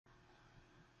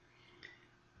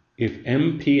If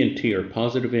m, p, and t are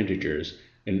positive integers,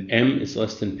 and m is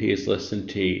less than p is less than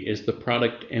t, is the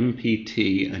product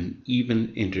mpt an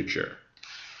even integer?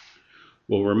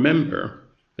 Well, remember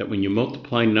that when you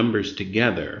multiply numbers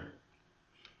together,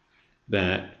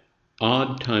 that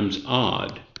odd times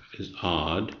odd is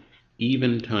odd,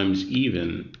 even times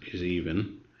even is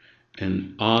even,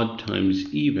 and odd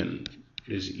times even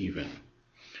is even.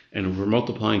 And if we're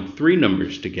multiplying three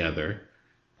numbers together,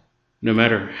 no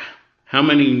matter how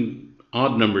many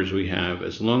odd numbers we have,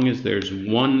 as long as there's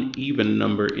one even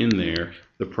number in there,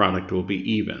 the product will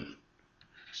be even.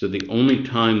 So the only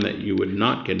time that you would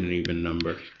not get an even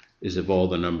number is if all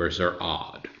the numbers are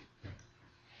odd.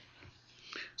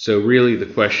 So really the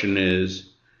question is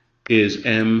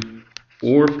m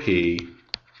or p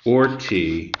or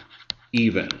t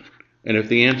even? And if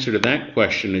the answer to that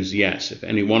question is yes, if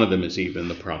any one of them is even,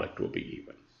 the product will be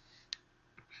even.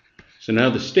 So now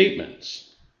the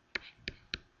statements.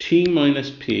 T minus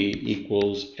p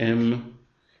equals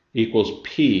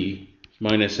p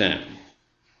minus m.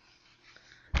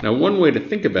 Now one way to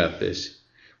think about this,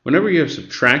 whenever you have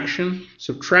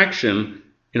subtraction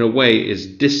in a way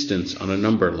is distance on a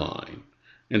number line.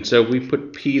 And so if we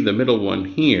put p, the middle one,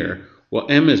 here, well,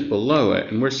 m is below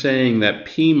it, and we're saying that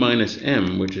p minus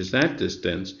m, which is that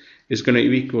distance, is going to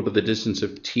be equal to the distance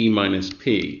of t minus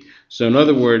p. So in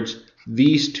other words,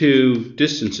 these two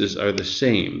distances are the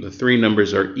same. The three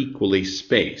numbers are equally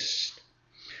spaced.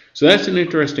 So that's an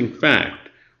interesting fact,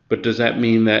 but does that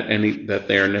mean that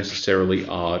they are necessarily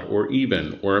odd or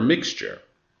even or a mixture?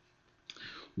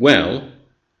 Well,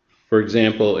 for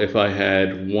example, if I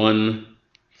had 1,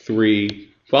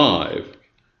 3, 5,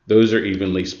 those are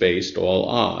evenly spaced, all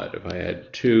odd. If I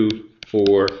had 2,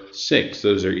 4, 6,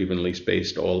 those are evenly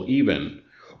spaced, all even.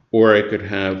 Or I could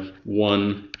have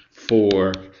 1,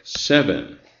 4,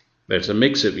 7. That's a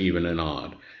mix of even and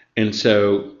odd. And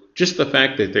so just the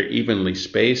fact that they're evenly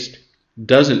spaced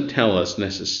doesn't tell us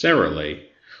necessarily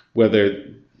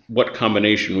what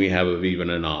combination we have of even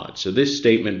and odd. So this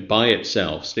statement by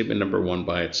itself, statement number 1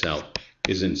 by itself,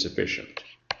 is insufficient.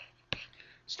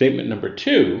 Statement number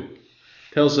 2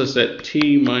 tells us that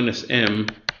t minus m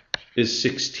is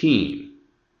 16.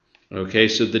 Okay,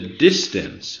 so the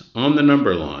distance on the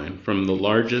number line from the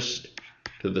largest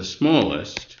to the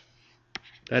smallest,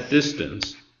 that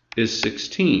distance is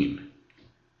 16.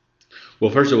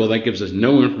 Well, first of all, that gives us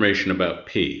no information about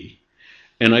p.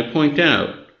 And I point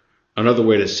out, another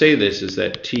way to say this is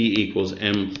that t equals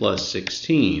m plus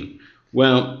 16.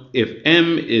 Well, if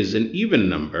m is an even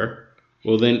number,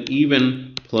 well then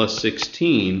even plus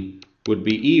 16 would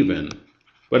be even.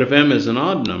 But if m is an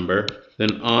odd number,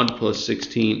 then odd plus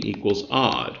 16 equals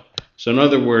odd. So in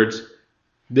other words,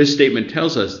 this statement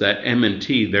tells us that m and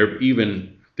t, they're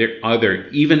either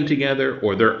even together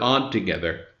or they're odd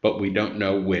together, but we don't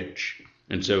know which.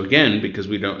 And so again, because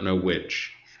we don't know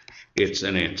which, it's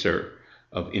an answer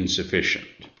of insufficient.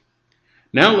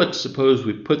 Now let's suppose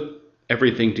we put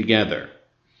everything together.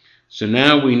 So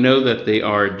now we know that they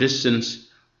are a distance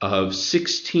of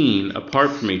 16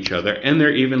 apart from each other, and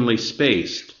they're evenly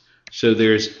spaced. So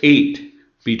there's 8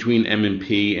 between m and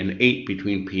p and 8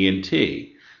 between p and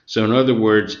t. So in other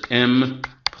words, m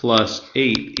plus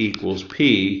 8 equals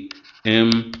p,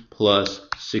 m plus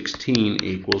 16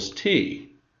 equals t.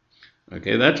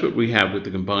 Okay, that's what we have with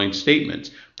the combined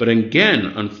statements. But again,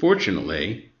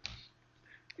 unfortunately,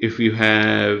 if you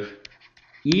have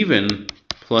even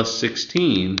plus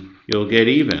 16, you'll get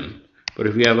even. But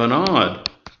if you have an odd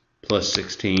plus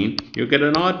 16, you'll get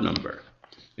an odd number.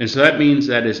 And so that means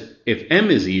that if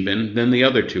m is even, then the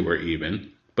other two are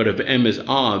even. But if m is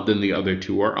odd, then the other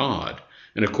two are odd.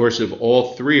 And of course, if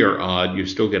all three are odd, you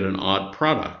still get an odd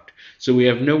product. So we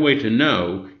have no way to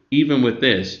know, even with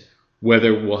this,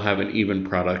 whether we'll have an even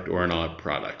product or an odd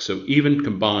product. So even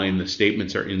combined, the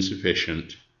statements are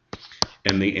insufficient,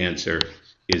 and the answer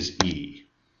is E.